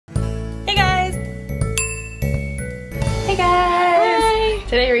guys! Hi!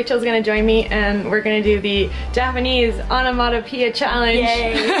 Today Rachel's gonna join me and we're gonna do the Japanese Onomatopoeia challenge.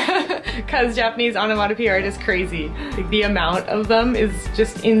 Yay! Because Japanese onomatopoeia are just crazy. Like, the amount of them is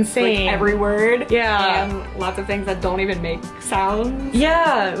just insane. Like every word. Yeah. And lots of things that don't even make sounds.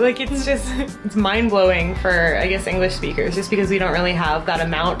 Yeah, like it's just, it's mind-blowing for, I guess, English speakers, just because we don't really have that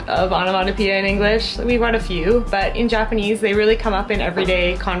amount of onomatopoeia in English. We've got a few, but in Japanese, they really come up in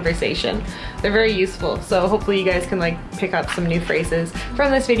everyday conversation. They're very useful, so hopefully you guys can like pick up some new phrases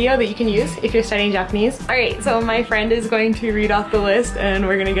from this video that you can use if you're studying Japanese. Alright, so my friend is going to read off the list and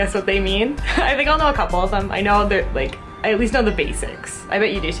we're gonna guess what they mean. I think I'll know a couple of them. I know they're like, I at least know the basics. I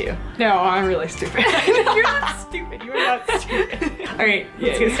bet you do too. No, I'm really stupid. You're not stupid, you are not stupid. Alright,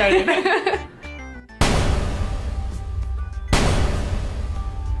 let's get started.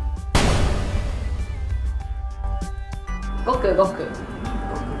 Goku, goku.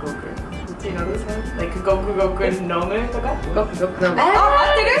 Do you know this one? Like goku goku nomu toka? Goku, goku. Oh, 合っ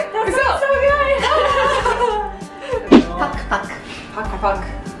てる? So good! Pak, pak. Pak pak.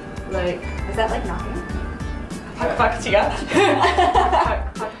 Like, Is that like knocking? pak pak 違う?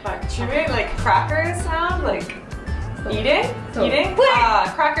 Pak pak. Chewing like crackers sound? Like eating? Eating?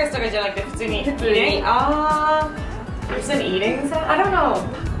 Crackers とかじゃなくて普通に eating? There's an eating sound? I don't know.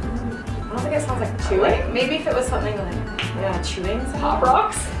 I don't think it sounds like chewing. Maybe if it was something like, yeah, chewing sound? Pop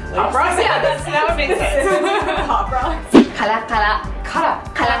rocks? Pop rocks? Yeah, that would make sense. Pop rocks. Kara, kara. Kara.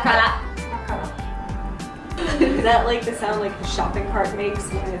 Kara, kara. Is that like the sound like the shopping cart makes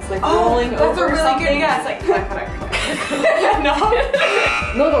when it's like rolling that's over a really something? good guess. Like kara kara kara. No.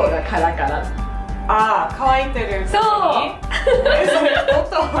 喉がカラカラ。乾いてる。そう。音。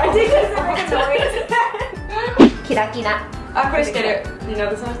I think it's like a noise. キラキラ。これ知ってる。You know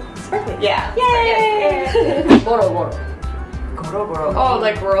this one? Sparkly. Yeah. Yay! ゴロゴロ。Goro goro. Oh,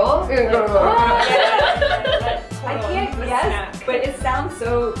 like roll? Goro goro. I can't Like guess, snack. but it sounds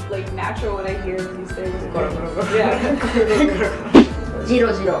so like natural when I hear when you say it. Goro goro goro. Yeah.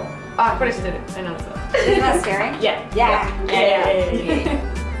 Jiro jiro. これ知ってる。I know this one. Isn't that staring? Yeah. Yeah. Yeah.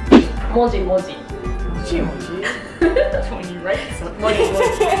 Moji moji. Moji moji. When you write something. Moji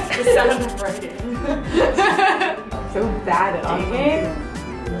moji. The sound of writing. So bad at Dang it. it.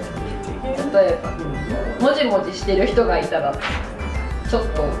 例えばもじもじしてる人がいたらちょっ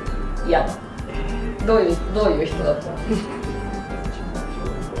と嫌だ。どういう人だったの？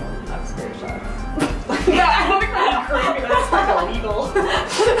 Yeah, I don't think that's creepy. That's like illegal.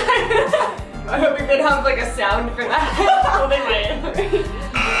 I hope we could have like a sound for that. Holding my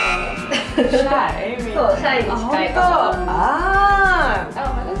shy. そう、シャイに近いかも。あ Oh,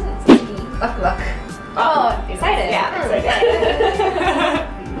 what is it? ワクワク。Oh, excited. Yeah, excited.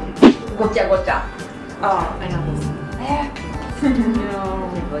 ごちゃごちゃ。 Oh, I know this. No.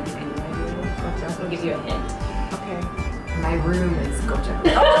 I'll give you a hint. Okay. My room is gocha.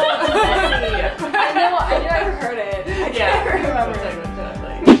 I know I've heard it. I can't remember.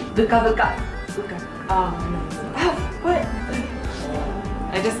 ブカブカ。 Oh, I know this one. What?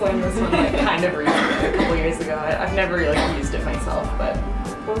 I just learned this one like kind of recently, a couple years ago. I've never like used it myself, but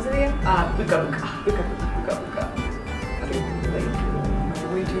What was it again? buka buka. Buka buka. Like, my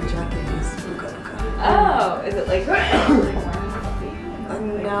way too Japanese. Buka buka. Oh, is it like?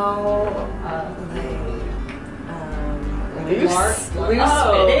 No. Loose Loose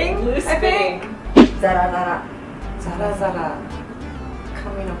fitting. Loose I think. fitting. ザラザラ。 Zara zara.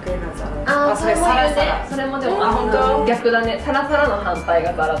 髪の毛がザラ。あ、それもいるね。それもでも本当？逆だね。サラサラの反対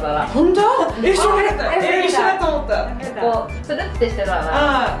がザラザラ。本当？一緒だった。一緒だと思った。こうつるってしてた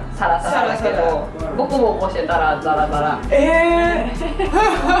らサラサラだけど、ボコボコしてたらザラザラ。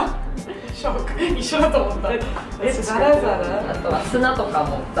ショック。一緒だと思った。ザラザラ。あとは砂とか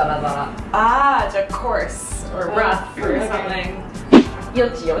もザラザラ。じゃあ coarse or rough or something. よ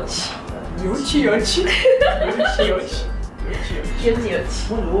ちよち。よちよち。よちよち。よちよち。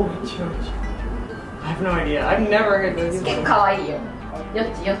I have no idea. I've never heard this. 結構可愛いよ。よ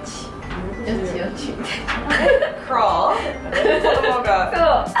ちよち。よちよち。 Crawl. 子供が。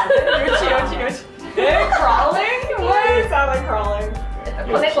そう。よちよちよち。Crawling? Why does it sound like crawling?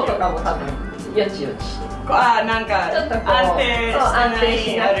 子猫とかも多分よちよち。なんかちょっとこう安定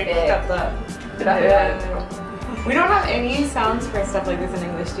しなくて歩き方。フラフラ。We don't have any sounds for stuff like this in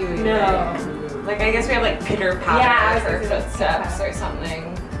English, do we? No. Like I guess we have like pitter patter Yeah, or footsteps or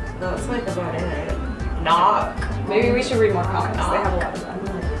something. That's like about it. Knock. Maybe we should read more comics. They have a lot of that.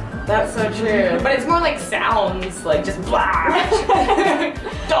 That's so true. But it's more like sounds, like just blah,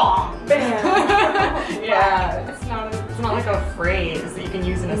 dong, bam. Yeah, it's not like a phrase that you can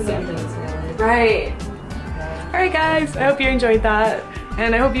use in a sentence, really. Right. Alright guys, I hope you enjoyed that.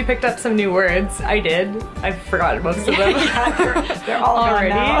 And I hope you picked up some new words. I did. I've forgotten most of them. Yeah, they're all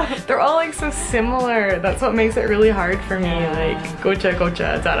already. They're all like so similar. That's what makes it really hard for me. Like gocha,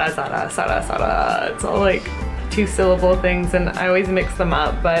 gocha, zara, zara, sara, sara. It's all like 2-syllable things and I always mix them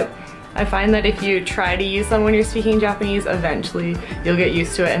up, but I find that if you try to use them when you're speaking Japanese, eventually you'll get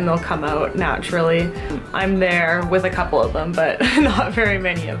used to it and they'll come out naturally. I'm there with a couple of them, but not very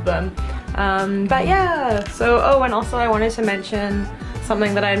many of them. But yeah, so, oh, and also I wanted to mention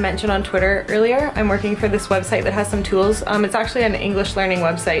something that I had mentioned on Twitter earlier. I'm working for this website that has some tools. It's actually an English learning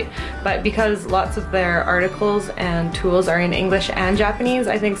website, but because lots of their articles and tools are in English and Japanese,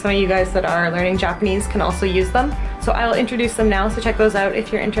 I think some of you guys that are learning Japanese can also use them. So I'll introduce them now, so check those out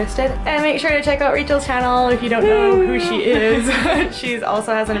if you're interested. And make sure to check out Rachel's channel if you don't know who she is. She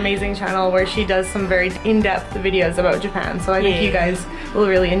also has an amazing channel where she does some very in-depth videos about Japan, so I think you guys will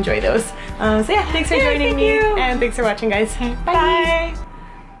really enjoy those. So yeah, thanks for joining me, and thanks for watching, guys. Bye!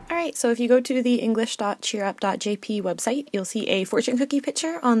 Alright, so if you go to the english.cheerup.jp website, you'll see a fortune cookie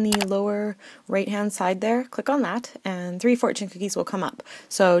picture on the lower right-hand side there. Click on that, and 3 fortune cookies will come up.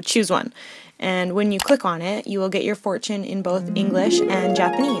 So choose one. And when you click on it, you will get your fortune in both English and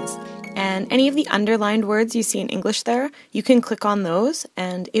Japanese. And any of the underlined words you see in English there, you can click on those,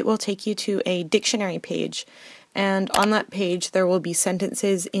 and it will take you to a dictionary page. And on that page there will be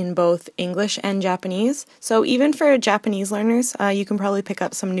sentences in both English and Japanese. So even for Japanese learners, you can probably pick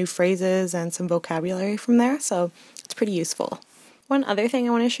up some new phrases and some vocabulary from there, so it's pretty useful. One other thing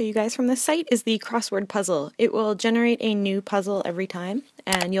I want to show you guys from this site is the crossword puzzle. It will generate a new puzzle every time,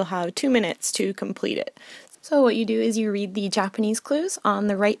 and you'll have 2 minutes to complete it. So what you do is you read the Japanese clues on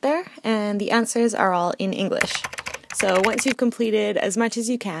the right there, and the answers are all in English. So once you've completed as much as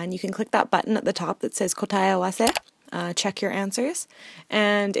you can click that button at the top that says kotae awase, check your answers,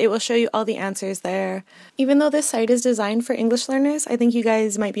 and it will show you all the answers there. Even though this site is designed for English learners, I think you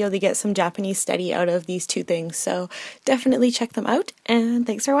guys might be able to get some Japanese study out of these 2 things, so definitely check them out, and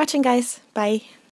thanks for watching, guys. Bye!